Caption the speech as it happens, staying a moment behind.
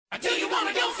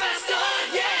wanna go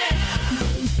faster,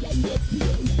 yeah.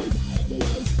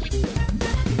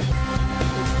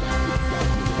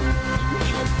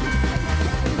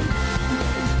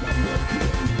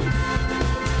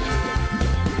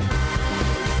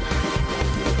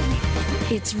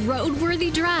 It's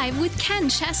RoadWorthy Drive with Ken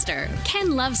Chester.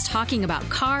 Ken loves talking about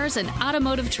cars and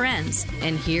automotive trends.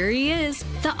 And here he is,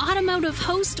 the automotive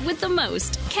host with the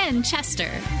most, Ken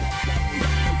Chester.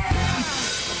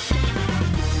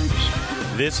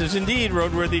 This is indeed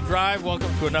RoadWorthy Drive.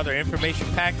 Welcome to another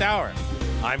information-packed hour.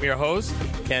 I'm your host,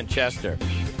 Ken Chester.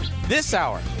 This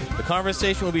hour, the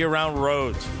conversation will be around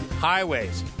roads,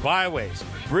 highways, byways,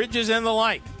 bridges, and the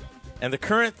like, and the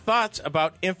current thoughts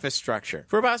about infrastructure.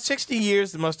 For about 60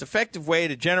 years, the most effective way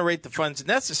to generate the funds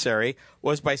necessary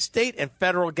was by state and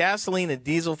federal gasoline and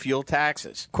diesel fuel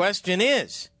taxes. Question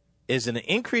is an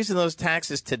increase in those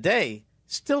taxes today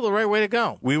still the right way to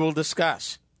go? We will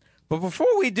discuss. But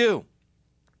before we do,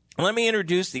 let me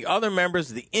introduce the other members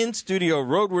of the in-studio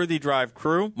RoadWorthy Drive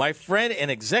crew. My friend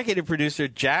and executive producer,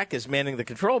 Jack, is manning the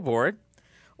control board,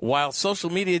 while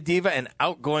social media diva and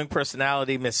outgoing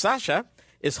personality, Miss Sasha,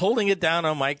 is holding it down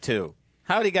on mic 2.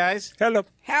 Howdy, guys. Hello.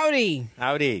 Howdy.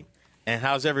 Howdy. And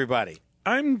how's everybody?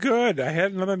 I'm good. I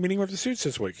had another meeting with the suits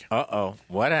this week. Uh-oh.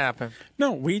 What happened?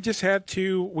 No, we had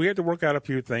to work out a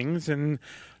few things, and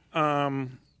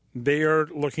they are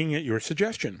looking at your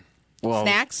suggestion. Well,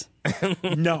 Snacks?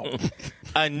 No.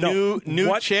 New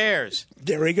What? chairs.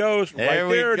 There he goes. There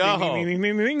right we there. go. Ding, ding,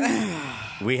 ding, ding, ding.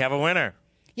 We have a winner.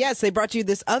 Yes, they brought you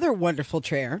this other wonderful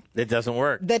chair It doesn't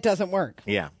work. that doesn't work.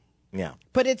 Yeah.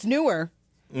 But it's newer.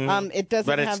 It doesn't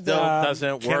But it have still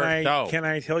doesn't work, though. Can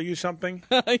I tell you something?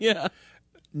 yeah.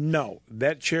 No,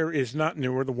 that chair is not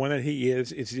newer. The one that he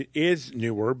is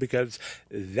newer because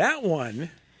that one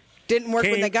Didn't work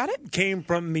when they got it? came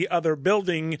from the other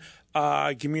building.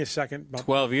 Give me a second.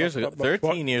 12 years ago.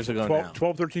 13 years ago now.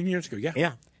 12, 13 years ago, yeah.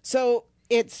 Yeah. So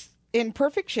it's in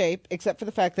perfect shape except for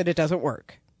the fact that it doesn't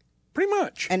work. Pretty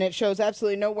much. And it shows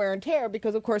absolutely no wear and tear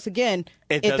because, of course, again,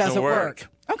 It it doesn't work.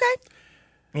 Okay.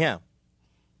 Yeah.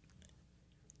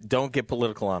 Don't get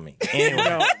political on me. Anyway,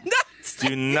 No.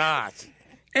 do not.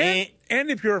 And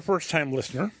if you're a first-time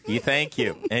listener, Thank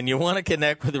you. And you want to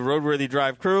connect with the RoadWorthy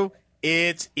Drive crew?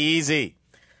 It's easy.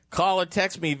 Call or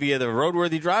text me via the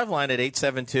RoadWorthy Drive line at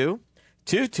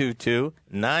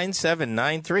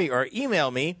 872-222-9793 or email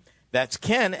me. That's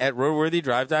Ken at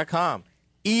roadworthydrive.com.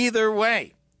 Either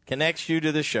way connects you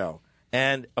to the show.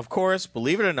 And, of course,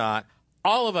 believe it or not,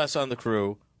 all of us on the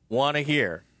crew want to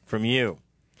hear from you.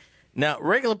 Now,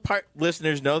 regular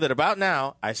listeners know that about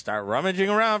now, I start rummaging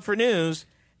around for news,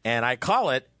 and I call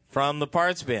it From the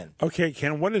Parts Bin. okay,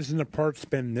 Ken, what is in the parts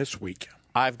bin this week?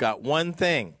 I've got one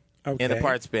thing in the Okay.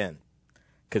 parts bin.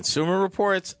 Consumer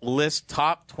Reports lists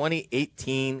top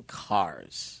 2018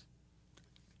 cars.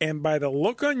 And by the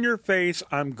look on your face,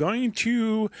 I'm going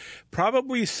to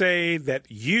probably say that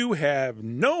you have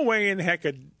no way in heck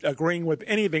agreeing with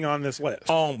anything on this list.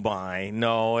 Oh, my.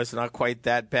 No, it's not quite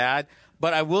that bad.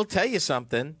 But I will tell you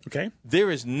something. Okay. There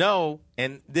is no,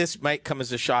 and this might come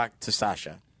as a shock to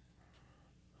Sasha.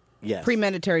 Yes.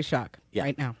 Premeditary shock Yeah.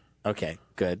 right now. Okay,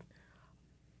 good.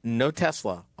 No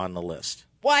Tesla on the list.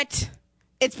 What?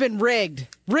 It's been rigged.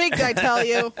 Rigged, I tell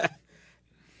you.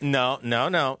 No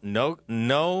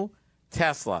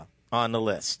Tesla on the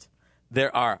list.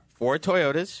 There are 4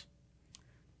 Toyotas,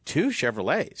 2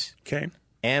 Chevrolets, Okay.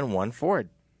 and 1 Ford,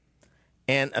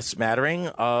 and a smattering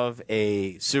of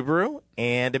a Subaru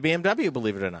and a BMW,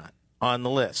 believe it or not, on the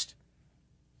list.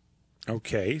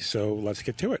 Okay, so let's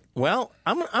get to it. Well,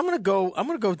 I'm gonna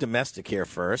go domestic here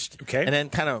first, Okay. and then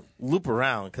kind of loop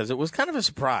around because it was kind of a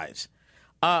surprise.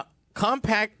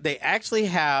 Compact. They actually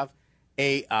have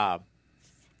a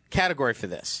category for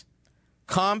this.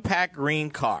 Compact green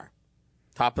car,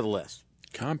 top of the list.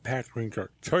 Compact green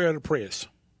car. Toyota Prius.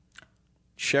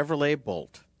 Chevrolet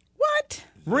Bolt. What?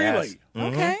 Really?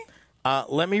 Yes. Okay.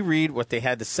 Let me read what they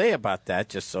had to say about that,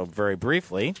 just so very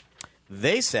briefly.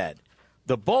 They said,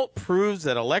 the Bolt proves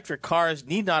that electric cars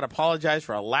need not apologize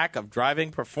for a lack of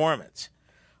driving performance.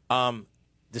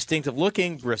 Distinctive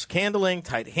looking, brisk handling,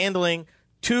 tight handling,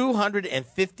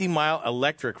 250-mile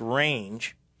electric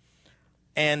range.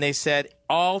 And they said,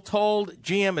 all told,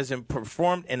 GM has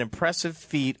performed an impressive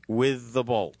feat with the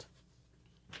Bolt.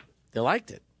 They liked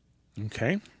it.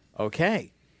 Okay.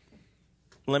 Okay.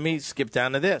 Let me skip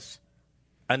down to this.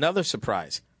 Another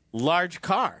surprise. Large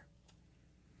car.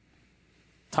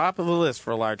 Top of the list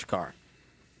for a large car.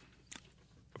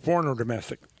 Foreign or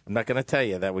domestic? I'm not going to tell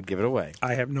you. That would give it away.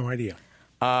 I have no idea.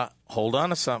 Hold on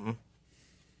to something.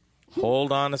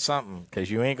 Hold on to something, because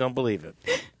you ain't going to believe it.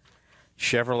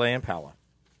 Chevrolet Impala.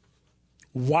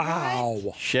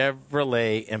 Wow.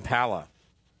 Chevrolet Impala.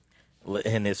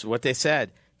 And it's what they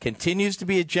said. Continues to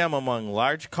be a gem among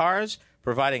large cars,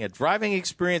 providing a driving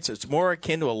experience that's more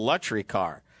akin to a luxury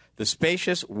car. The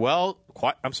spacious,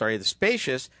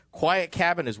 quiet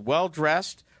cabin is well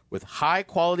dressed with high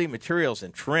quality materials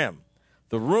and trim.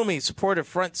 The roomy, supportive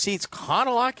front seats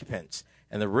coddle occupants,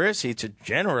 and the rear seats are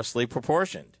generously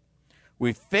proportioned.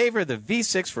 We favor the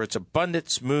V6 for its abundant,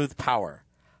 smooth power.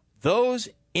 Those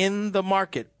in the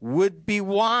market would be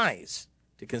wise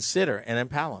to consider an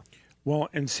Impala. Well,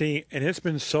 and it's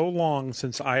been so long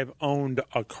since I've owned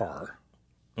a car.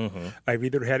 Mm-hmm. I've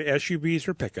either had SUVs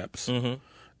or pickups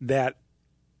that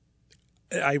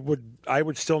I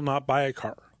would still not buy a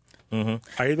car.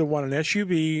 Mm-hmm. I either want an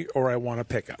SUV or I want a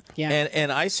pickup. Yeah.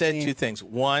 And I said two things.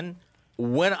 One,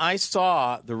 when I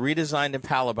saw the redesigned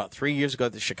Impala about 3 years ago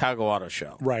at the Chicago Auto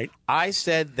Show, right, I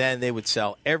said then they would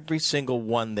sell every single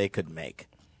one they could make.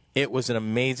 It was an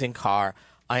amazing car.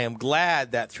 I am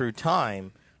glad that through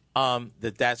time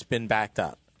that's been backed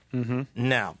up. Mm-hmm.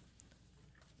 Now,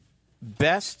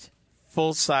 best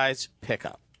full-size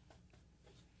pickup.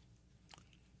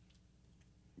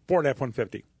 Ford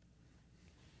F-150.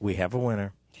 We have a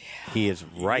winner. He is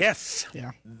right. Yes.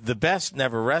 Yeah. The best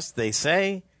never rests, they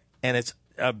say, and it's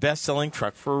a best-selling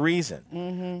truck for a reason.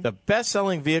 Mm-hmm. The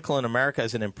best-selling vehicle in America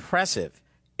is an impressive,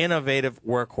 innovative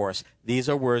workhorse. These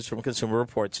are words from Consumer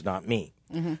Reports, not me.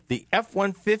 Mm-hmm. The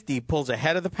F-150 pulls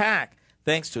ahead of the pack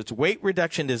thanks to its weight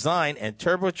reduction design and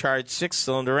turbocharged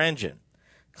six-cylinder engine.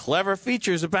 Clever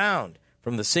features abound,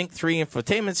 from the Sync 3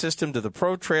 infotainment system to the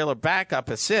Pro Trailer Backup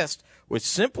Assist, which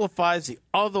simplifies the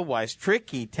otherwise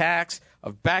tricky task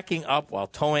of backing up while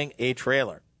towing a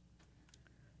trailer.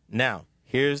 Now,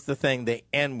 here's the thing they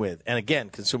end with, and again,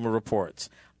 Consumer Reports,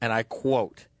 and I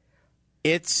quote,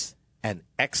 "It's an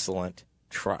excellent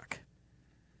truck."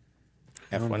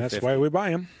 F-150. That's why we buy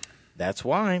them. That's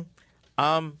why.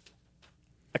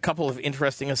 A couple of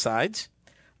interesting asides.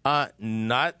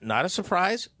 Not a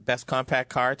surprise. Best compact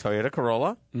car, Toyota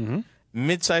Corolla. Mm-hmm.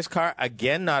 Mid-size car,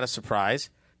 again, not a surprise.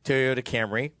 Toyota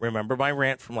Camry. Remember my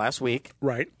rant from last week.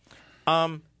 Right.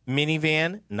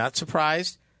 Minivan, not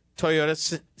surprised.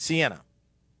 Toyota Sienna.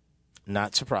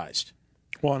 Not surprised.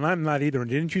 Well, and I'm not either.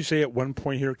 Didn't you say at one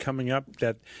point here coming up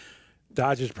that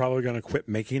Dodge is probably going to quit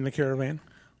making the Caravan?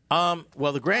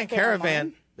 Well, the Grand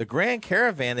Caravan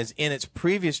is in its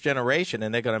previous generation,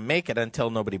 and they're going to make it until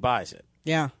nobody buys it.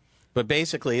 Yeah. But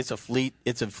basically, it's a fleet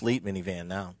minivan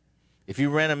now. If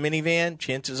you rent a minivan,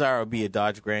 chances are it'll be a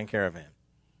Dodge Grand Caravan.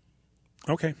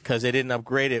 Okay. Because they didn't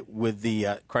upgrade it with the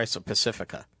Chrysler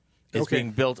Pacifica. It's being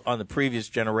built on the previous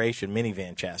generation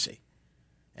minivan chassis.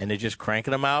 And they're just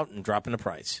cranking them out and dropping the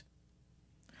price.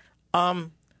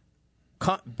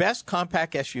 Best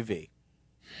compact SUV.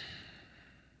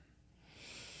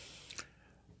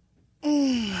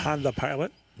 Honda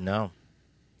Pilot? No.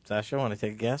 Sasha, want to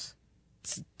take a guess?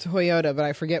 It's Toyota, but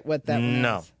I forget what that one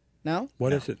is. No?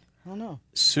 What is it? I don't know.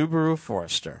 Subaru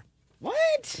Forester.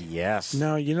 What? Yes.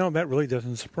 Now, that really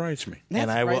doesn't surprise me. That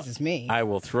surprises me. I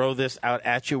will throw this out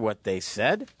at you, what they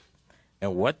said.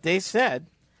 And what they said,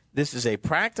 this is a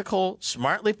practical,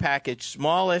 smartly packaged,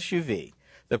 small SUV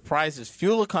that prizes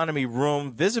fuel economy,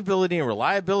 room, visibility, and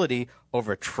reliability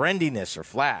over trendiness or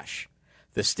flash.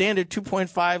 The standard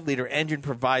 2.5-liter engine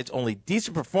provides only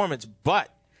decent performance,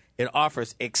 but it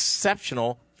offers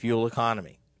exceptional fuel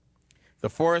economy. The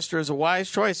Forester is a wise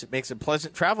choice. It makes a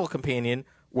pleasant travel companion,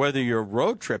 whether you're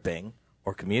road tripping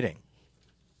or commuting.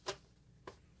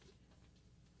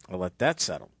 I'll let that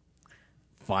settle.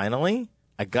 Finally,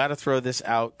 I got to throw this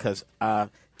out because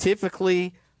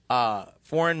typically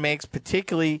foreign makes,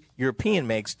 particularly European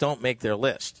makes, don't make their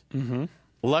list. Mm-hmm.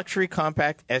 Luxury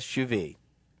compact SUV.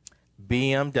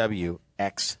 BMW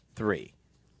X3,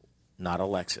 not a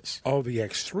Lexus. Oh, the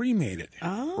X3 made it.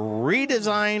 Oh.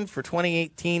 Redesigned for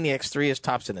 2018, the X3 is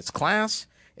tops in its class.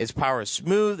 Its power is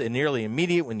smooth and nearly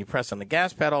immediate when you press on the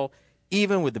gas pedal,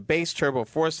 even with the base turbo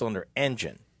four-cylinder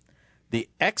engine. The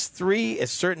X3 is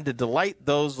certain to delight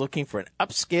those looking for an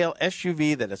upscale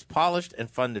SUV that is polished and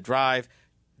fun to drive.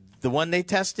 The one they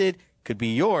tested could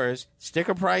be yours.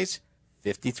 Sticker price,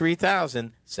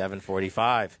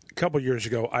 $53,745. A couple years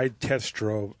ago, I test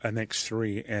drove an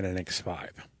X3 and an X5.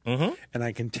 Mm-hmm. And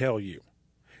I can tell you,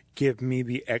 give me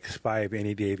the X5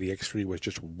 any day. The X3 was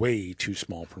just way too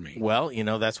small for me. Well,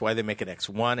 that's why they make an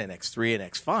X1, an X3,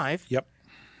 and X5. Yep.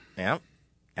 Yeah,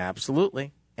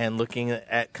 absolutely. And looking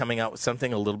at coming out with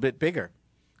something a little bit bigger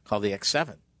called the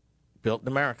X7, built in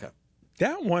America.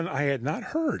 That one I had not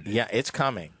heard. Yeah, it's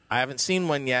coming. I haven't seen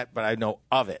one yet, but I know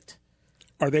of it.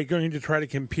 Are they going to try to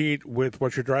compete with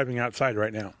what you're driving outside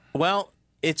right now? Well,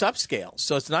 it's upscale,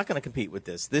 so it's not going to compete with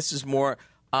this. This is more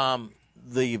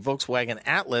the Volkswagen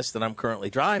Atlas that I'm currently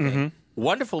driving.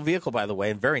 Wonderful vehicle, by the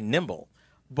way, and very nimble.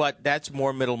 But that's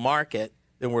more middle market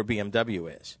than where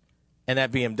BMW is. And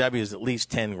that BMW is at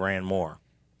least 10 grand more.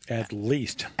 At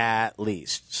least. At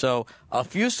least. So a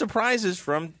few surprises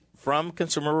from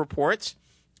Consumer Reports.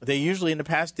 They usually in the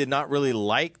past did not really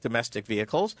like domestic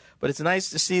vehicles, but it's nice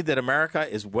to see that America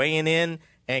is weighing in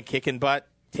and kicking butt,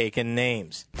 taking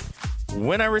names.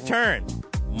 When I return,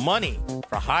 money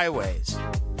for highways.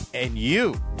 And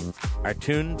you are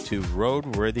tuned to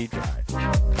RoadWorthy Drive.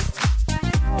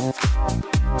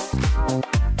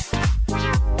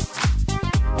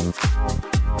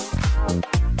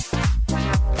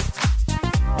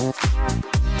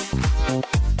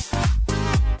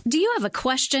 Do you have a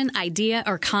question, idea,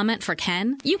 or comment for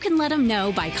Ken? You can let him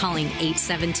know by calling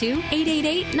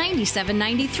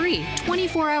 872-888-9793.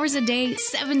 24 hours a day,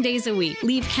 7 days a week.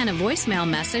 Leave Ken a voicemail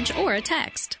message or a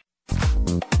text.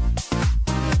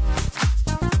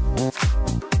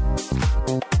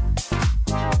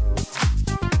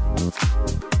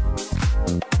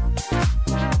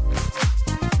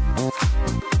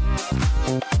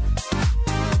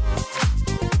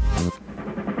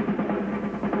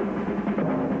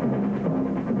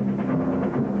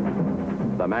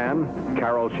 The man,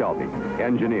 Carroll Shelby,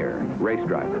 engineer, race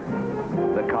driver.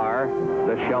 The car,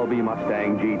 the Shelby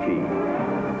Mustang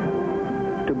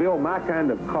GT. To build my kind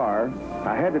of car,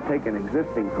 I had to take an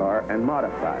existing car and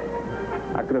modify it.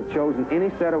 I could have chosen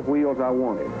any set of wheels I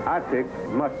wanted. I picked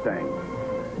Mustang.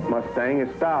 Mustang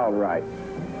is styled right,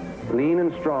 lean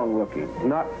and strong looking,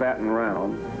 not fat and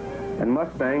round. And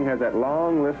Mustang has that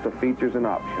long list of features and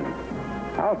options.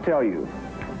 I'll tell you,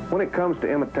 when it comes to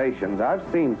imitations, I've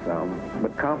seen some,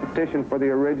 but competition for the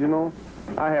original,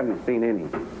 I haven't seen any.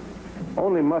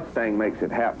 Only Mustang makes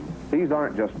it happen. These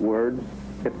aren't just words,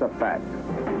 it's a fact.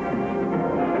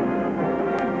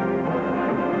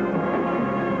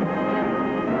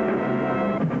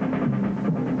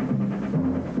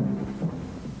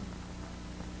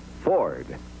 Ford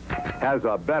has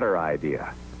a better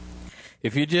idea.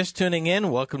 If you're just tuning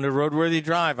in, welcome to RoadWorthy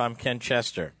Drive. I'm Ken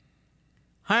Chester.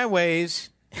 Highways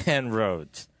and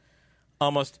roads.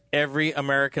 Almost every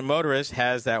American motorist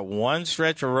has that one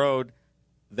stretch of road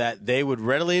that they would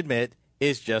readily admit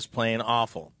is just plain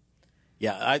awful.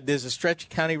 Yeah, there's a stretch of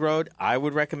county road I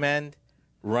would recommend.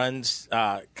 Runs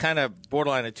kind of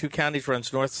borderline of two counties,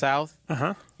 runs north-south.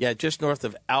 Yeah, just north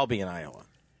of Albion, Iowa.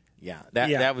 Yeah,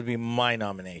 that would be my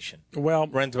nomination. Well,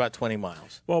 runs about 20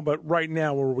 miles. Well, but right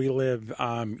now where we live,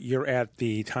 you're at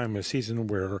the time of season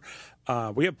where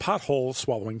we have potholes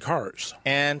swallowing cars.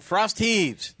 And frost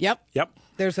heaves. Yep. Yep.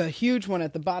 There's a huge one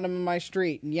at the bottom of my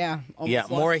street. Yeah.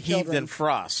 More heave than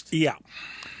frost. Yeah.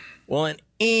 Well, in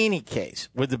any case,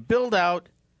 with the build-out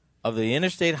of the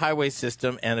interstate highway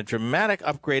system and a dramatic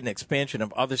upgrade and expansion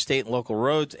of other state and local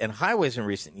roads and highways in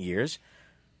recent years,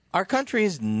 our country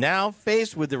is now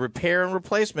faced with the repair and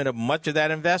replacement of much of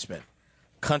that investment.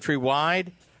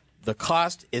 Countrywide, the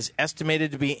cost is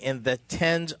estimated to be in the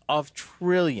tens of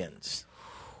trillions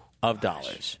of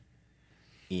dollars.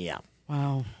 Yeah.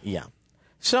 Wow. Yeah.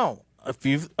 So, a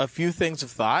few things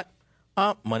of thought.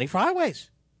 Money for highways.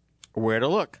 Where to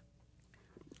look.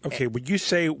 Okay, would you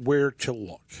say where to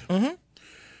look?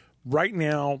 Right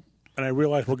now, and I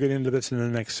realize we'll get into this in the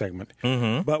next segment,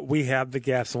 but we have the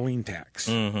gasoline tax.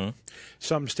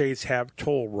 Some states have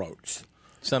toll roads.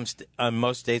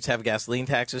 Most states have gasoline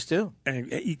taxes, too.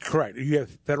 And correct. You have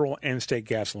federal and state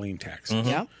gasoline taxes.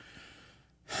 Yeah.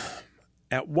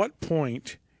 At what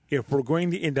point, if we're going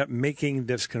to end up making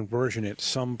this conversion at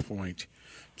some point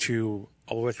to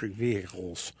electric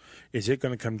vehicles, is it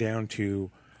going to come down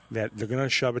to that they're going to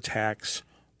shove a tax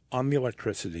on the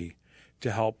electricity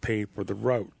to help pay for the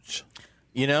roads?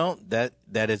 You know, that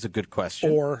is a good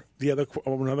question. Or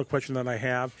another question that I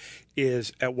have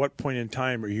is, at what point in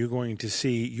time are you going to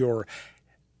see your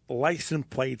license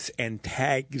plates and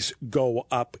tags go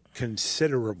up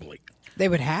considerably? They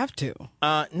would have to.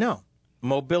 No.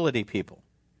 Mobility people.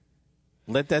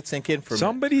 Let that sink in for a minute.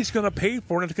 Somebody's going to pay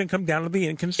for it. It's going to come down to the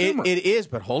end consumer. It is,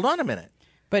 but hold on a minute.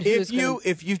 But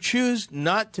if you choose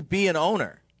not to be an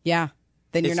owner, then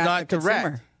you're not the consumer.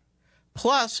 Direct.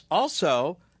 Plus,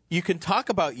 also, you can talk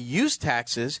about use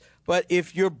taxes, but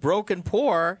if you're broke and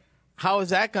poor, how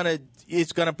is that going to?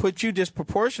 It's going to put you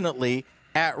disproportionately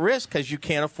at risk because you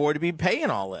can't afford to be paying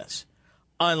all this,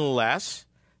 unless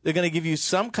they're going to give you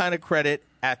some kind of credit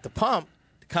at the pump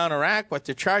to counteract what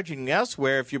they're charging you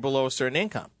elsewhere if you're below a certain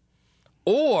income,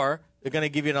 or they're going to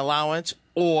give you an allowance,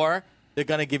 or they're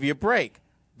going to give you a break.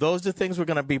 Those are the things we're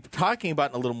going to be talking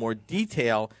about in a little more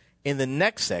detail in the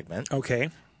next segment.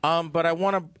 Okay. But I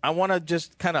want to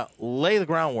just kind of lay the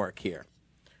groundwork here.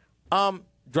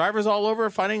 Drivers all over are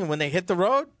finding when they hit the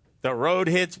road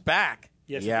hits back.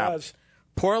 Yes, it does.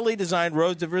 Poorly designed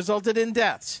roads have resulted in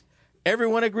deaths.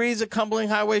 Everyone agrees that crumbling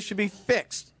highways should be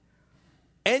fixed.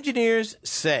 Engineers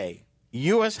say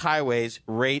U.S. highways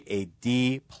rate a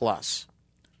D+.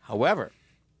 However,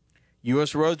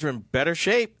 U.S. roads are in better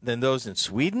shape than those in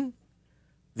Sweden,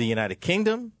 the United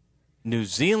Kingdom, New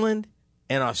Zealand,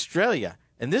 and Australia.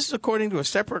 And this is according to a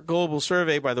separate global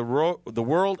survey by the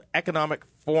World Economic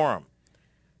Forum.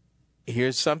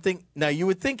 Here's something. Now, you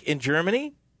would think in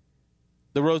Germany,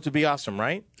 the roads would be awesome,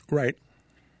 right? Right.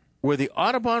 Where the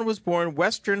Autobahn was born,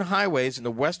 Western highways in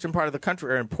the western part of the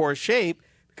country are in poor shape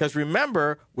because,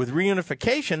 remember, with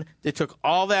reunification, they took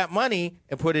all that money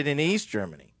and put it in East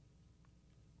Germany.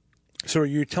 So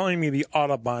you're telling me the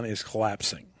Autobahn is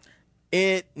collapsing?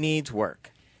 It needs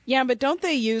work. Yeah, but don't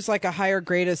they use like a higher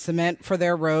grade of cement for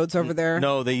their roads over there?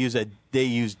 No, they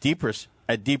use deeper.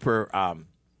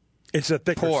 It's a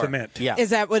thicker pour. cement. Yeah.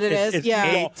 Is that what it is? It's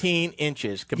Yeah. 18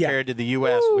 inches compared to the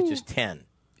U.S., which is 10.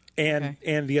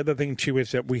 And the other thing, too,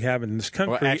 is that we have in this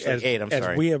country, Well, actually, 8,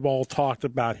 as we have all talked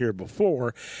about here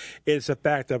before, is the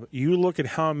fact of you look at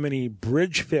how many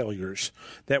bridge failures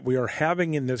that we are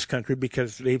having in this country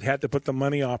because they've had to put the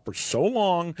money off for so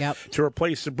long to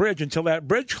replace the bridge until that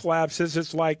bridge collapses.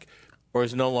 It's like... Or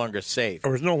is no longer safe.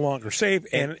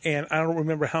 And I don't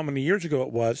remember how many years ago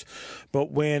it was,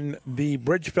 but when the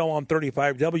bridge fell on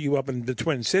 35W up in the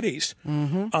Twin Cities,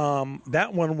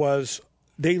 that one was,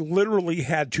 they literally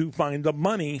had to find the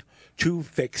money to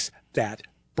fix that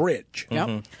bridge.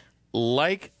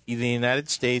 Like the United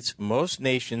States, most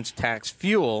nations tax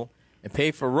fuel and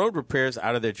pay for road repairs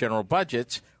out of their general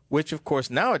budgets, which, of course,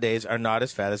 nowadays are not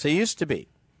as fat as they used to be.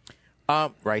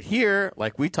 Right here,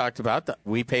 like we talked about,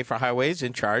 we pay for highways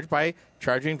and charge by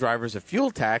charging drivers a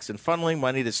fuel tax and funneling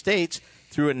money to states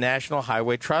through a National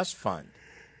Highway Trust Fund.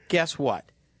 Guess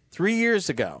what? 3 years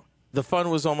ago, the fund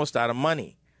was almost out of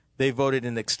money. They voted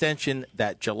an extension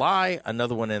that July,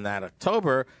 another one in that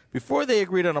October, before they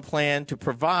agreed on a plan to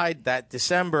provide that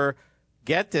December,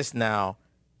 get this now,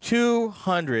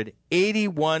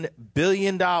 $281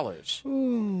 billion.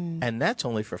 And that's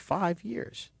only for 5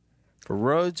 years. For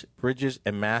roads, bridges,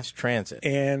 and mass transit.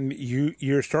 And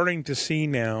you're starting to see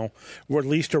now, or at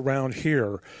least around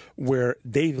here, where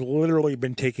they've literally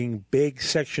been taking big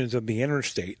sections of the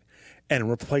interstate and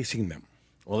replacing them.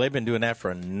 Well, they've been doing that for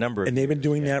a number of years. And they've been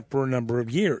doing that for a number of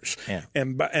years. Yeah.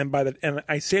 And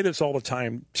I say this all the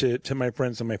time to my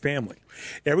friends and my family.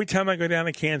 Every time I go down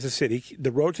to Kansas City,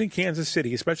 the roads in Kansas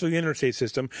City, especially the interstate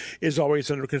system, is always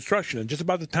under construction. And just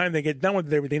about the time they get done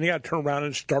with everything, they got to turn around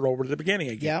and start over at the beginning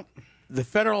again. Yep. The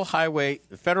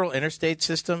federal interstate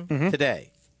system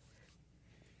today,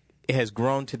 it has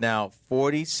grown to now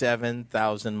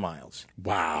 47,000 miles.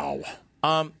 Wow.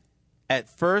 At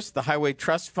first, the Highway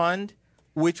Trust Fund,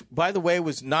 which, by the way,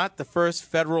 was not the first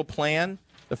federal plan.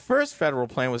 The first federal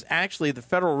plan was actually the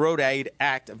Federal Road Aid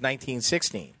Act of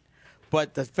 1916.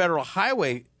 But the federal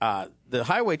highway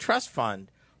trust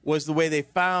fund was the way they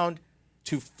found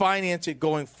to finance it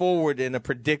going forward in a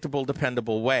predictable,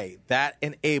 dependable way. That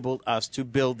enabled us to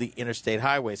build the interstate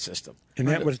highway system. And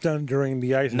that was done during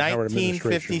the Eisenhower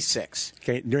administration. 1956.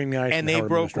 Okay, during the Eisenhower And they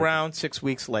broke administration. ground 6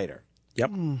 weeks later.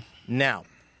 Yep. Now,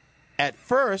 at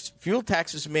first, fuel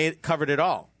taxes covered it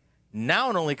all. Now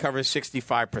it only covers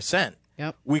 65%.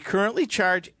 Yep. We currently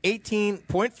charge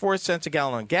 18.4 cents a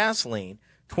gallon on gasoline,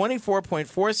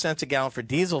 24.4 cents a gallon for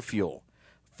diesel fuel,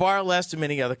 far less than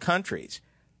many other countries.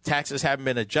 Taxes haven't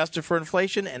been adjusted for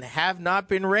inflation and have not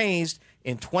been raised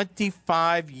in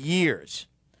 25 years.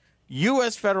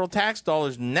 U.S. federal tax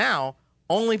dollars now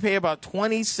only pay about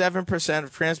 27%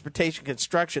 of transportation,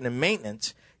 construction, and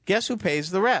maintenance. Guess who pays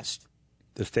the rest?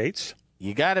 The states?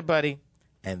 You got it, buddy.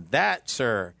 And that,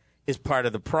 sir, is part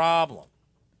of the problem.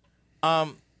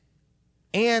 And,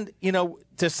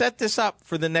 to set this up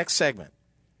for the next segment,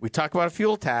 we talk about a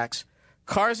fuel tax.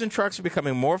 Cars and trucks are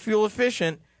becoming more fuel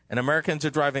efficient, and Americans are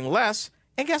driving less.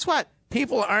 And guess what?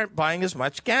 People aren't buying as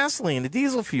much gasoline and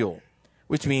diesel fuel,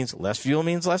 which means less fuel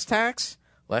means less tax.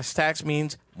 Less tax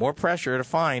means more pressure to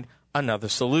find another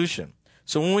solution.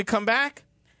 So when we come back,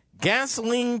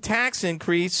 gasoline tax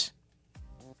increase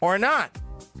or not.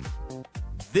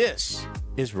 This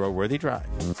is RoadWorthy Drive.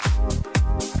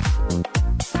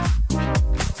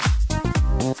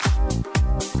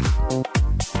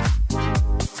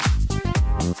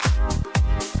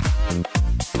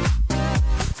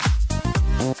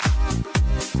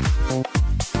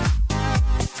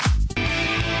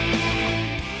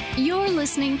 You're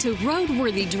listening to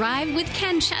RoadWorthy Drive with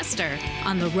Ken Chester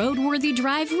on the RoadWorthy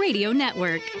Drive Radio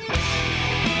Network.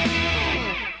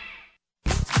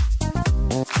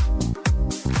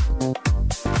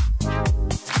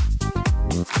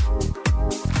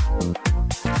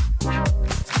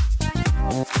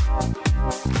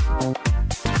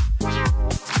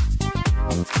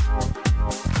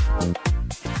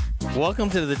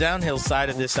 Welcome to the downhill side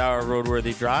of this hour of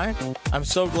RoadWorthy Drive. I'm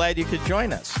so glad you could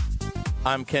join us.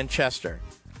 I'm Ken Chester.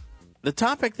 The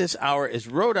topic this hour is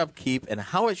road upkeep and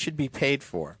how it should be paid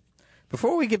for.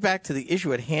 Before we get back to the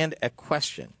issue at hand, a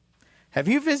question. Have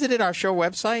you visited our show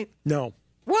website? No.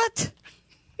 What?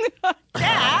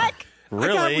 Jack!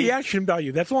 Really? I got reaction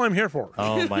value. That's all I'm here for.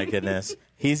 Oh, my goodness.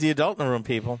 He's the adult in the room,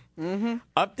 people. Mm-hmm.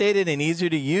 Updated and easier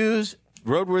to use,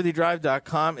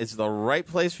 RoadWorthyDrive.com is the right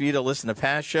place for you to listen to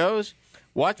past shows,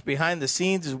 watch behind the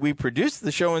scenes as we produce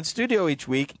the show in studio each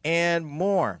week, and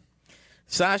more.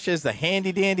 Sasha is the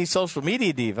handy-dandy social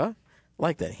media diva. I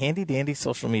like that, handy-dandy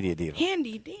social media diva.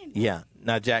 Handy-dandy. Yeah.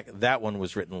 Now, Jack, that one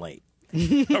was written late.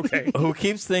 Okay. Who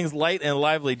keeps things light and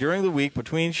lively during the week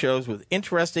between shows with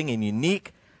interesting and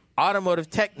unique automotive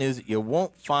tech news that you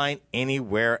won't find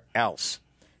anywhere else.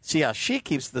 See how she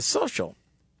keeps the social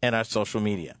and our social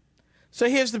media. So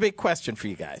here's the big question for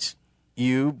you guys.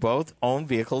 You both own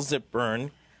vehicles that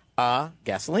burn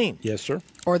gasoline. Yes, sir.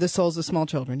 Or the souls of small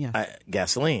children, yeah.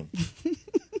 Gasoline.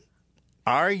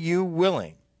 Are you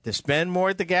willing to spend more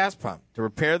at the gas pump to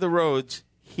repair the roads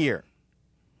here?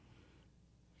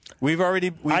 We've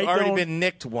already been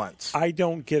nicked once. I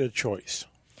don't get a choice.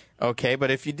 Okay,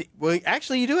 but if you well,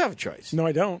 actually, you do have a choice. No,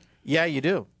 I don't. Yeah, you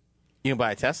do. You can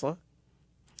buy a Tesla.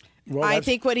 Well, I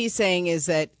think what he's saying is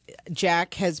that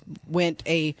Jack has went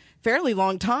a fairly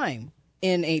long time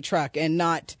in a truck and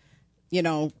not,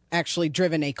 actually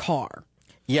driven a car.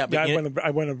 Yeah, but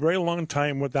I went a very long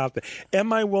time without that.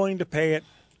 Am I willing to pay it?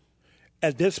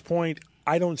 At this point,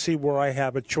 I don't see where I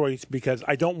have a choice because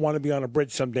I don't want to be on a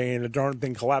bridge someday and the darn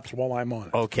thing collapse while I'm on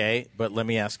it. Okay, but let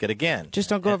me ask it again. Just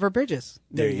don't go over bridges.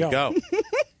 There you go.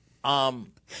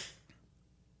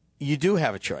 You do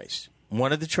have a choice.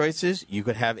 One of the choices, you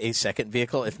could have a second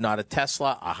vehicle, if not a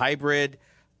Tesla, a hybrid,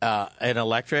 an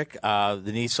electric, the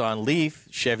Nissan Leaf,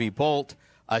 Chevy Volt,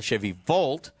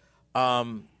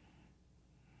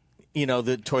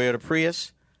 the Toyota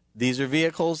Prius. These are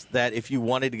vehicles that if you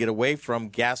wanted to get away from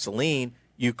gasoline,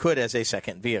 you could as a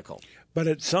second vehicle. But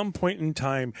at some point in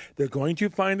time, they're going to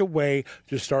find a way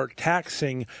to start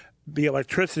taxing the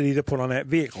electricity to put on that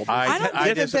vehicle.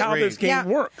 This is how this game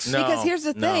works. No, because here's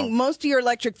the thing. Most of your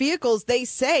electric vehicles, they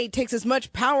say, takes as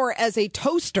much power as a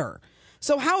toaster.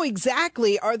 So how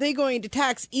exactly are they going to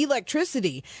tax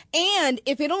electricity? And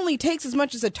if it only takes as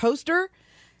much as a toaster,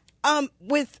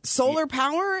 with solar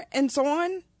power and so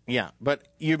on? Yeah, but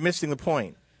you're missing the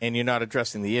point, and you're not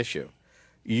addressing the issue.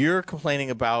 You're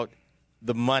complaining about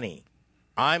the money.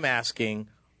 I'm asking,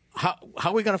 how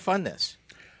are we going to fund this?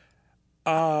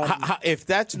 If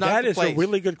that's not that the is place, a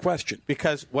really good question.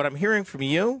 Because what I'm hearing from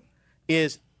you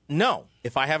is no.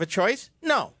 If I have a choice,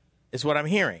 no, is what I'm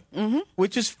hearing,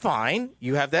 which is fine.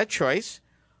 You have that choice.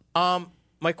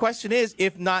 My question is,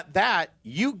 if not that,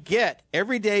 you get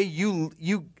every day you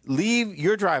leave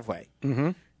your driveway,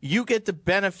 you get the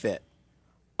benefit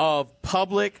of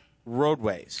public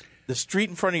roadways, the street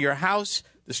in front of your house,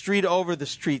 the street over, the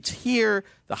streets here,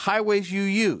 the highways you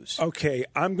use. Okay,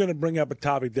 I'm going to bring up a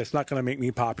topic that's not going to make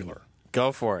me popular.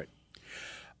 Go for it.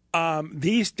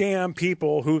 These damn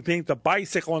people who think the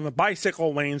bicycle and the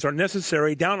bicycle lanes are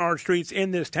necessary down our streets in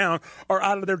this town are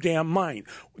out of their damn mind.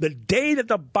 The day that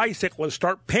the bicyclists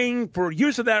start paying for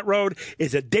use of that road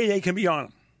is the day they can be on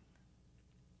them.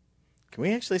 Can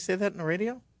we actually say that in the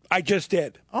radio? I just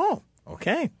did. Oh,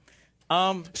 okay.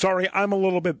 Sorry, I'm a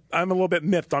little bit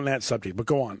miffed on that subject, but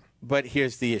go on. But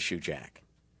here's the issue, Jack.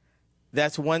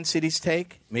 That's one city's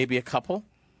take, maybe a couple.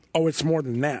 Oh, it's more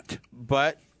than that.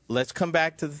 But let's come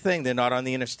back to the thing. They're not on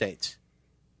the interstates.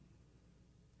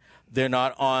 They're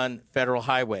not on federal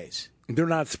highways. They're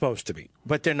not supposed to be.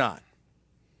 But they're not.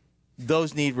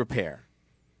 Those need repair.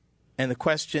 And the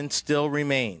question still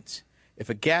remains. If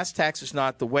a gas tax is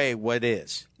not the way, what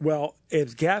is? Well,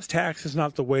 if gas tax is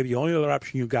not the way, the only other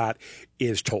option you got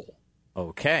is toll.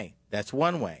 Okay, that's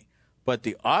one way. But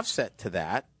the offset to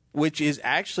that, which is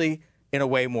actually in a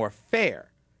way more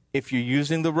fair, if you're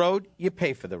using the road, you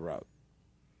pay for the road.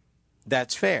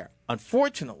 That's fair.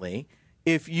 Unfortunately,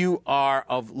 if you are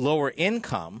of lower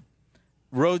income,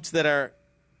 roads that are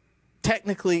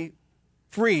technically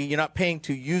free, you're not paying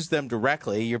to use them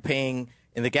directly. You're paying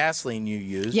in the gasoline you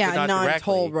use, but not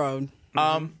non-toll directly.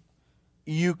 road.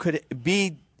 You could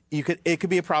be it could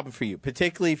be a problem for you,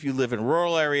 particularly if you live in a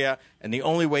rural area and the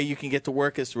only way you can get to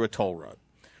work is through a toll road.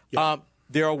 Yep.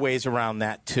 There are ways around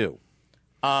that too.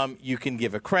 You can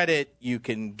give a credit, you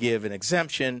can give an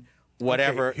exemption,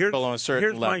 whatever, Okay, below a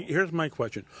certain level. Here's my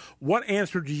question. What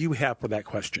answer do you have for that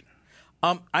question?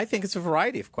 I think it's a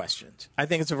variety of questions. I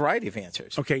think it's a variety of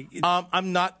answers. Okay.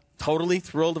 I'm not totally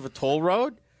thrilled of a toll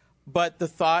road, but the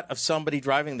thought of somebody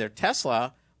driving their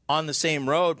Tesla on the same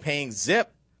road paying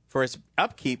zip for its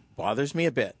upkeep bothers me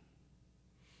a bit.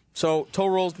 So toll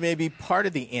roads may be part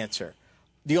of the answer.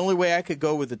 The only way I could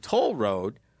go with a toll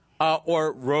road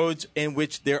or roads in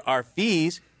which there are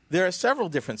fees, there are several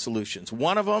different solutions.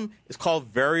 One of them is called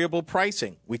variable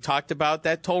pricing. We talked about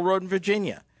that toll road in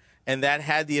Virginia, and that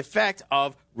had the effect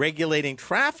of regulating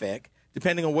traffic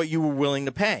depending on what you were willing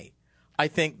to pay. I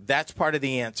think that's part of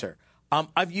the answer.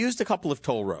 I've used a couple of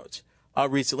toll roads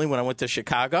recently when I went to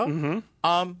Chicago.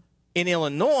 Mm-hmm. In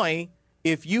Illinois,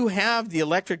 if you have the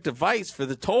electric device for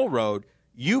the toll road,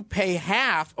 you pay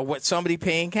half of what somebody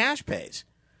paying cash pays.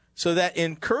 So that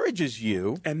encourages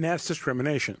you. And that's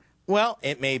discrimination. Well,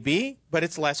 it may be, but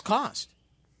it's less cost.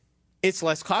 It's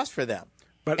less cost for them.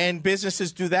 And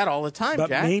businesses do that all the time, but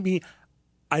Jack. Maybe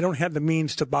I don't have the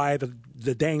means to buy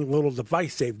the dang little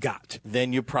device they've got.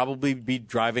 Then you'll probably be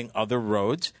driving other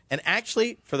roads. And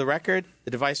actually, for the record,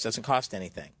 the device doesn't cost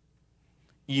anything.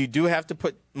 You do have to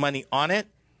put money on it,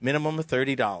 minimum of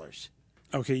 $30.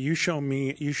 Okay, you show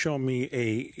me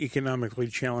a economically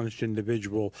challenged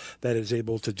individual that is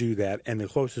able to do that, and the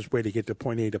closest way to get to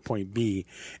point A to point B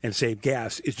and save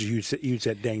gas is to use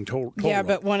that dang toll Yeah, road.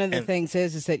 but one of the things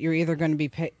is that you're either going to be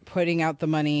putting out the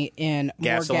money in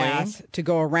Gasoline. more gas to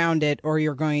go around it, or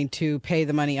you're going to pay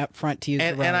the money up front to use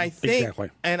the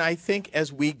road. And I think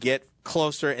as we get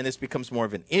closer and this becomes more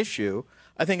of an issue,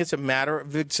 I think it's a matter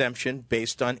of exemption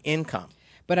based on income.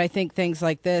 But I think things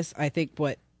like this, I think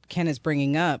what Ken is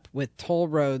bringing up with toll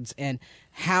roads and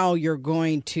how you're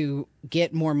going to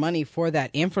get more money for that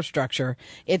infrastructure,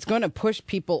 it's going to push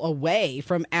people away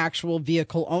from actual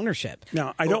vehicle ownership.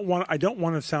 Now, I don't want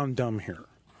to sound dumb here,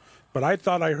 but I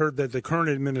thought I heard that the current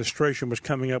administration was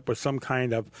coming up with some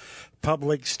kind of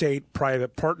public, state,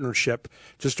 private partnership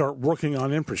to start working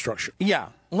on infrastructure. Yeah,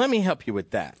 let me help you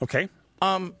with that. Okay.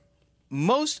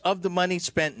 Most of the money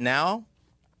spent now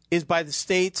is by the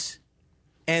states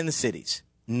and the cities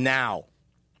now,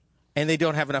 and they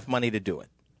don't have enough money to do it.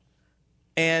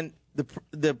 And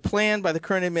the plan by the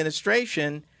current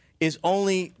administration is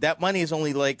that money is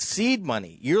only like seed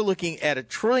money. You're looking at $1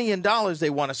 trillion they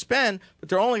want to spend, but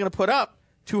they're only going to put up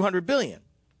 $200 billion.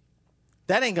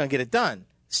 That ain't going to get it done.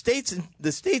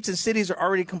 The states and cities are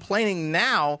already complaining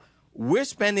now. We're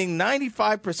spending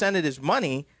 95% of this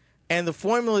money, and the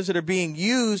formulas that are being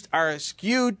used are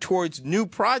skewed towards new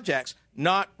projects,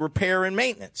 not repair and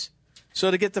maintenance. So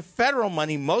to get the federal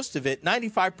money, most of it,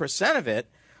 95% of it,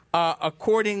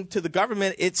 according to the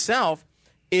government itself,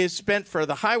 is spent for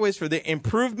the highways for the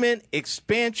improvement,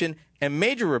 expansion, and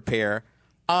major repair,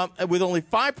 with only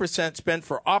 5% spent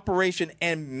for operation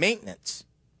and maintenance.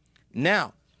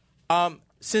 Now,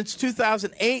 since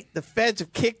 2008, the feds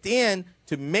have kicked in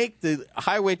to make the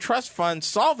Highway Trust Fund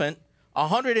solvent,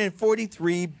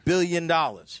 $143 billion.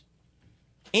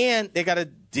 And they got to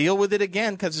deal with it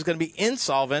again because it's going to be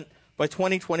insolvent by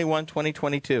 2021,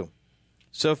 2022.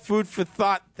 So food for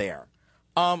thought there.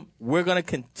 We're going to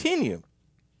continue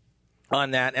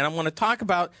on that, and I'm going to talk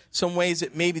about some ways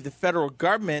that maybe the federal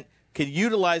government could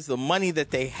utilize the money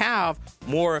that they have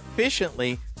more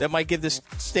efficiently that might give the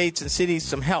states and cities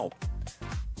some help.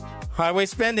 Highway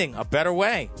spending, a better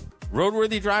way.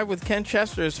 RoadWorthy Drive with Ken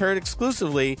Chester is heard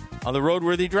exclusively on the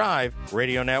RoadWorthy Drive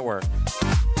Radio Network.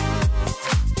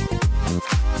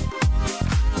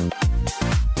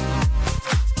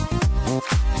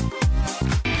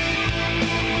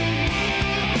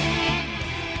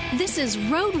 This is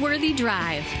RoadWorthy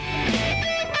Drive.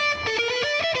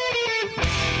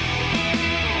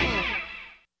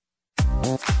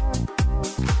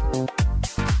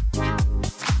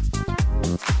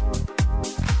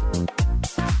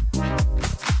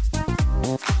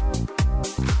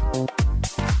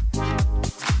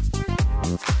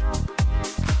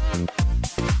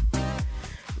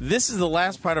 This is the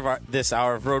last part of this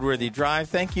hour of RoadWorthy Drive.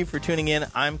 Thank you for tuning in.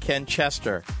 I'm Ken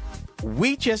Chester.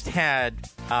 We just had,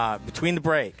 between the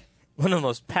break, one of the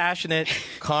most passionate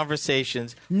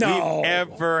conversations we've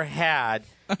ever had.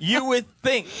 You would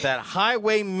think that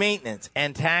highway maintenance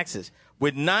and taxes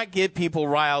would not get people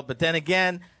riled, but then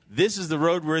again, this is the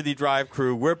RoadWorthy Drive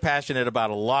crew. We're passionate about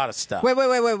a lot of stuff.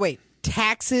 Wait.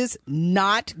 Taxes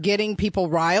not getting people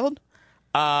riled?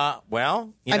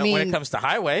 Well, when it comes to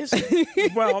highways,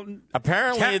 Well,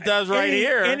 apparently it does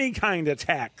here. Any kind of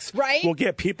tax Right? will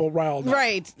get people riled up.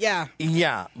 Right, yeah.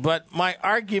 Yeah, but my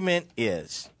argument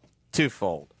is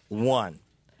twofold. One,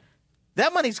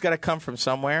 that money's got to come from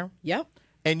somewhere, Yep.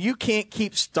 and you can't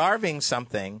keep starving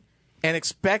something and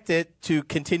expect it to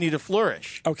continue to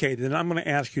flourish. Okay, then I'm going to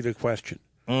ask you the question.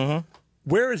 Mm-hmm.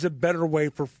 Where is a better way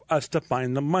for us to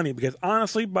find the money? Because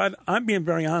honestly, Bud, I'm being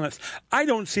very honest, I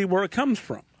don't see where it comes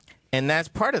from. And that's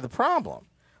part of the problem.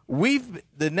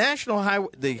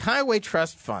 The Highway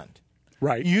Trust Fund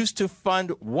Right. used to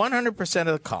fund 100%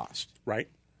 of the cost. Right.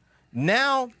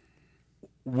 Now,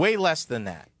 way less than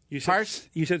that. You said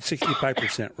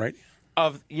 65%, right?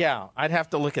 I'd have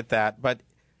to look at that, but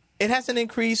it hasn't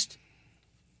increased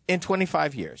in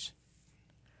 25 years.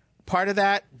 Part of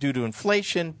that due to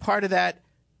inflation, part of that,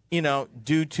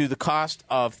 due to the cost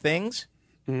of things.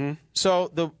 Mm-hmm.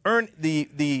 So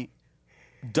the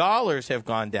dollars have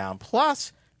gone down.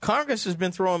 Plus, Congress has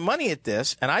been throwing money at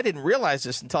this, and I didn't realize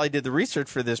this until I did the research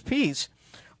for this piece,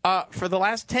 for the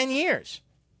last 10 years.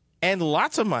 And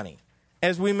lots of money.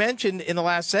 As we mentioned in the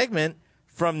last segment,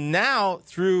 from now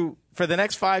through, for the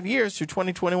next 5 years, through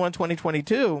 2021,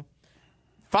 2022,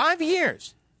 5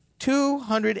 years,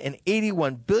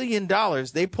 $281 billion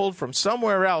they pulled from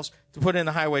somewhere else to put in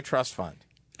the Highway Trust Fund.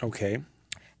 Okay.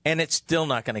 And it's still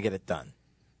not going to get it done.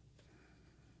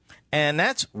 And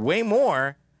that's way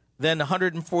more than the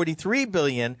 $143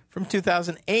 billion from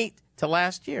 2008 to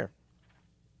last year.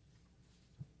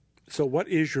 So what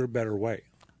is your better way?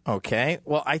 Okay.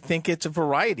 Well, I think it's a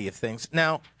variety of things.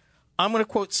 Now, I'm going to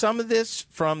quote some of this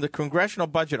from the Congressional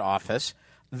Budget Office.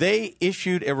 They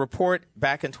issued a report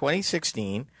back in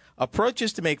 2016,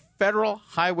 approaches to make federal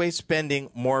highway spending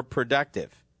more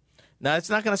productive. Now, it's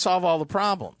not going to solve all the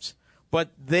problems,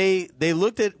 but they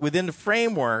looked at within the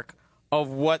framework of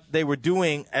what they were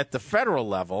doing at the federal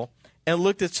level and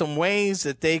looked at some ways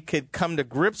that they could come to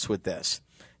grips with this.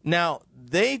 Now,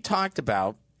 they talked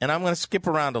about, and I'm going to skip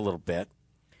around a little bit,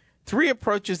 3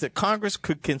 approaches that Congress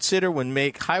could consider would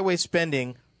make highway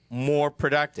spending more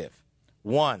productive.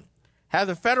 1, have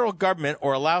the federal government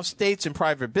or allow states and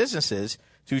private businesses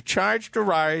to charge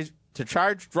drivers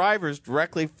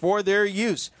directly for their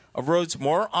use of roads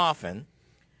more often,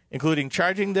 including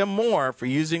charging them more for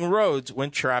using roads when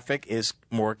traffic is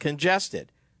more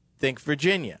congested. Think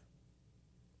Virginia,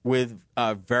 with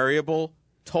variable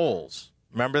tolls.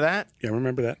 Remember that? Yeah,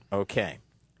 remember that. Okay.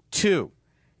 2,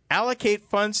 allocate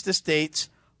funds to states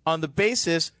on the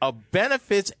basis of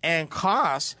benefits and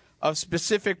costs of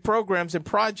specific programs and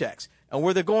projects. And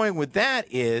where they're going with that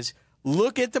is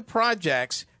look at the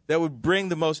projects that would bring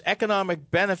the most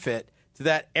economic benefit to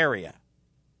that area.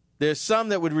 There's some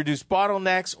that would reduce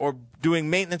bottlenecks or doing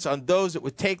maintenance on those that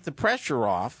would take the pressure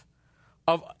off.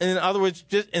 In other words,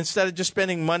 instead of just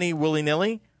spending money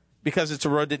willy-nilly because it's a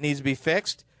road that needs to be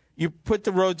fixed, you put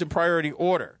the roads in priority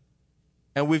order.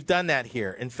 And we've done that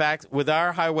here. In fact, with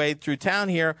our highway through town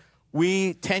here,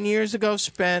 we 10 years ago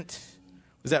spent,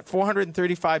 was that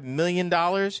 $435 million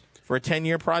for a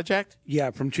 10-year project?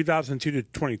 Yeah, from 2002 to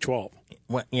 2012.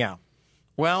 Well, yeah.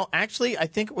 Well, actually, I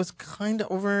think it was kind of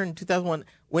over in 2001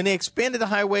 when they expanded the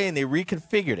highway and they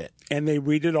reconfigured it. And they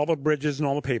redid all the bridges and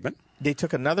all the pavement. They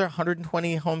took another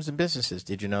 120 homes and businesses.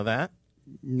 Did you know that?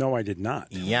 No, I did not.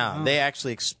 Yeah, they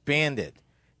actually expanded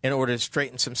in order to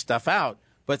straighten some stuff out.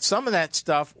 But some of that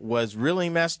stuff was really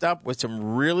messed up with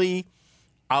some really,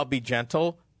 I'll be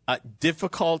gentle,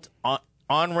 difficult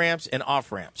on-ramps and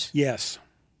off-ramps. Yes.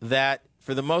 That,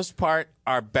 for the most part,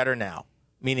 are better now,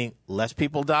 meaning less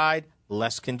people died,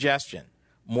 less congestion,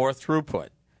 more throughput,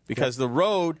 because the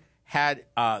road had,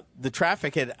 the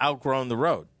traffic had outgrown the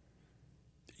road.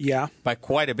 Yeah. By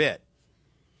quite a bit.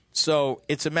 So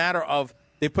it's a matter of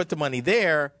they put the money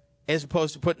there as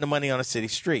opposed to putting the money on a city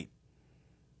street.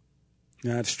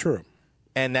 That's true.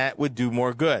 And that would do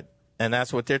more good. And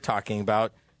that's what they're talking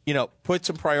about. Put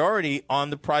some priority on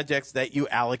the projects that you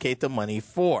allocate the money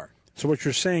for. So what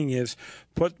you're saying is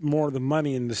put more of the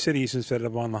money in the cities instead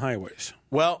of on the highways.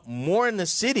 Well, more in the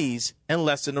cities and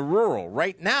less in the rural.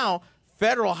 Right now,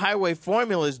 federal highway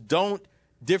formulas don't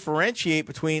differentiate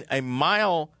between a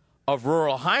mile of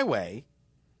rural highway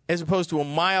as opposed to a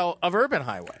mile of urban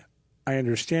highway. I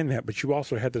understand that, but you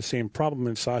also had the same problem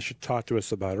that Sasha talked to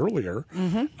us about earlier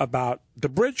about the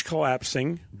bridge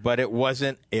collapsing. But it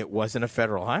wasn't a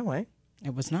federal highway.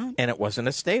 It was not. And it wasn't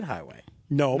a state highway.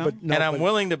 No. And I'm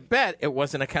willing to bet it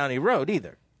wasn't a county road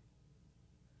either.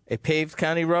 A paved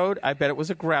county road, I bet it was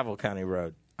a gravel county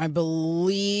road. I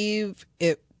believe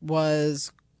it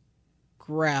was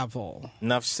gravel.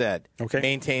 Enough said. Okay.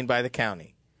 Maintained by the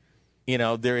county.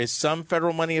 There is some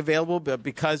federal money available, but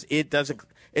because it doesn't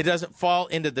fall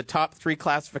into the top 3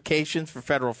 classifications for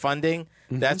federal funding,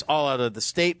 that's all out of the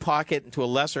state pocket and to a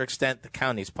lesser extent the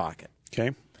county's pocket.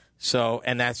 Okay. So,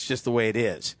 and that's just the way it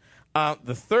is.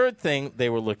 The third thing they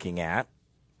were looking at,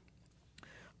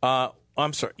 the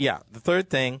third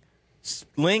thing,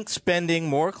 link spending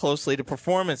more closely to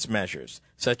performance measures,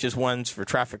 such as ones for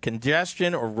traffic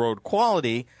congestion or road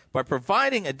quality, by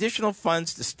providing additional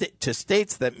funds to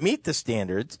states that meet the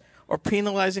standards or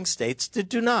penalizing states that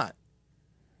do not.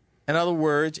 In other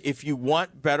words, if you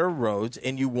want better roads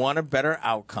and you want a better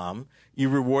outcome, you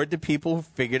reward the people who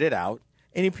figured it out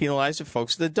and you penalize the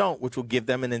folks that don't, which will give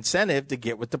them an incentive to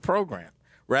get with the program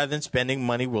rather than spending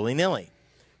money willy-nilly.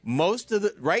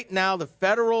 Right now, the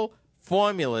federal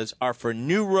formulas are for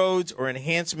new roads or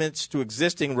enhancements to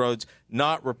existing roads,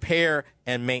 not repair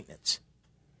and maintenance.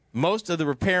 Most of the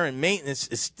repair and maintenance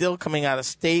is still coming out of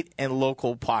state and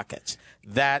local pockets.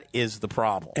 That is the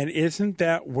problem. And isn't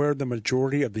that where the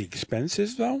majority of the expense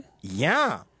is, though?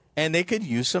 Yeah, and they could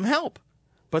use some help.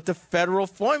 But the federal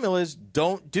formulas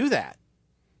don't do that.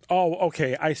 Oh,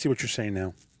 okay. I see what you're saying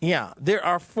now. Yeah, there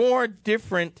are 4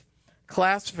 different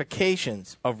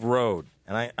classifications of road.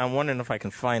 And I'm wondering if I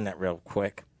can find that real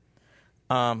quick.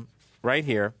 Right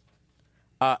here.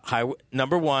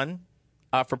 Number 1,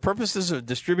 for purposes of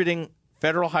distributing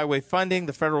federal highway funding,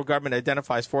 the federal government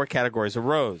identifies 4 categories of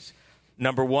roads.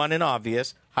 Number 1 and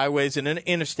obvious, highways in an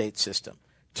interstate system.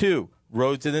 2,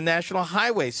 roads in the national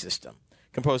highway system,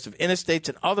 composed of interstates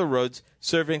and other roads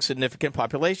serving significant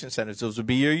population centers. Those would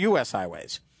be your U.S.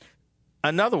 highways.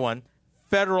 Another one,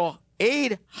 federal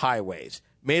aid highways,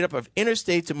 made up of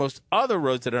interstates and most other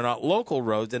roads that are not local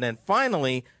roads. And then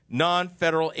finally,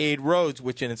 non-federal aid roads,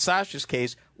 which in Sasha's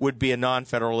case would be a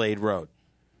non-federal aid road.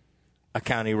 A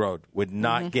county road would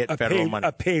not get federal money.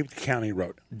 A paved county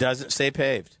road. Doesn't say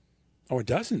paved. Oh, it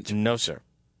doesn't? No, sir.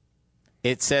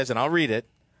 It says, and I'll read it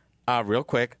real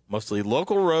quick, mostly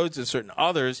local roads and certain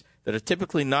others that are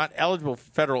typically not eligible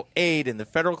for federal aid in the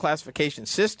federal classification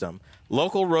system,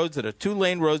 local roads that are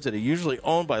 2-lane roads that are usually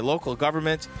owned by local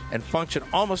governments and function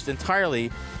almost entirely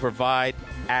to provide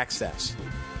access.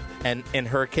 And in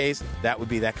her case, that would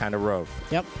be that kind of road.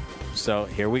 Yep. So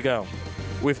here we go.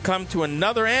 We've come to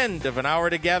another end of an hour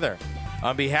together.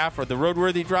 On behalf of the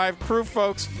RoadWorthy Drive crew,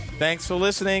 folks, thanks for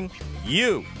listening.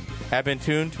 You have been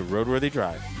tuned to RoadWorthy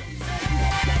Drive.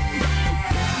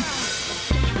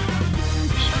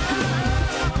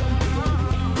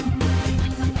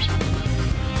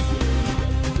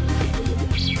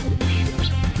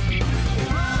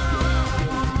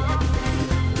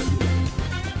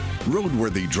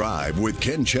 RoadWorthy Drive with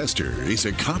Ken Chester is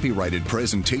a copyrighted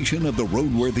presentation of the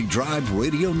RoadWorthy Drive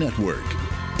Radio Network.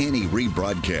 Any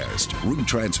rebroadcast,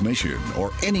 retransmission,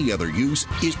 or any other use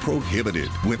is prohibited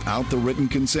without the written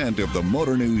consent of the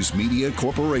Motor News Media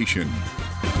Corporation.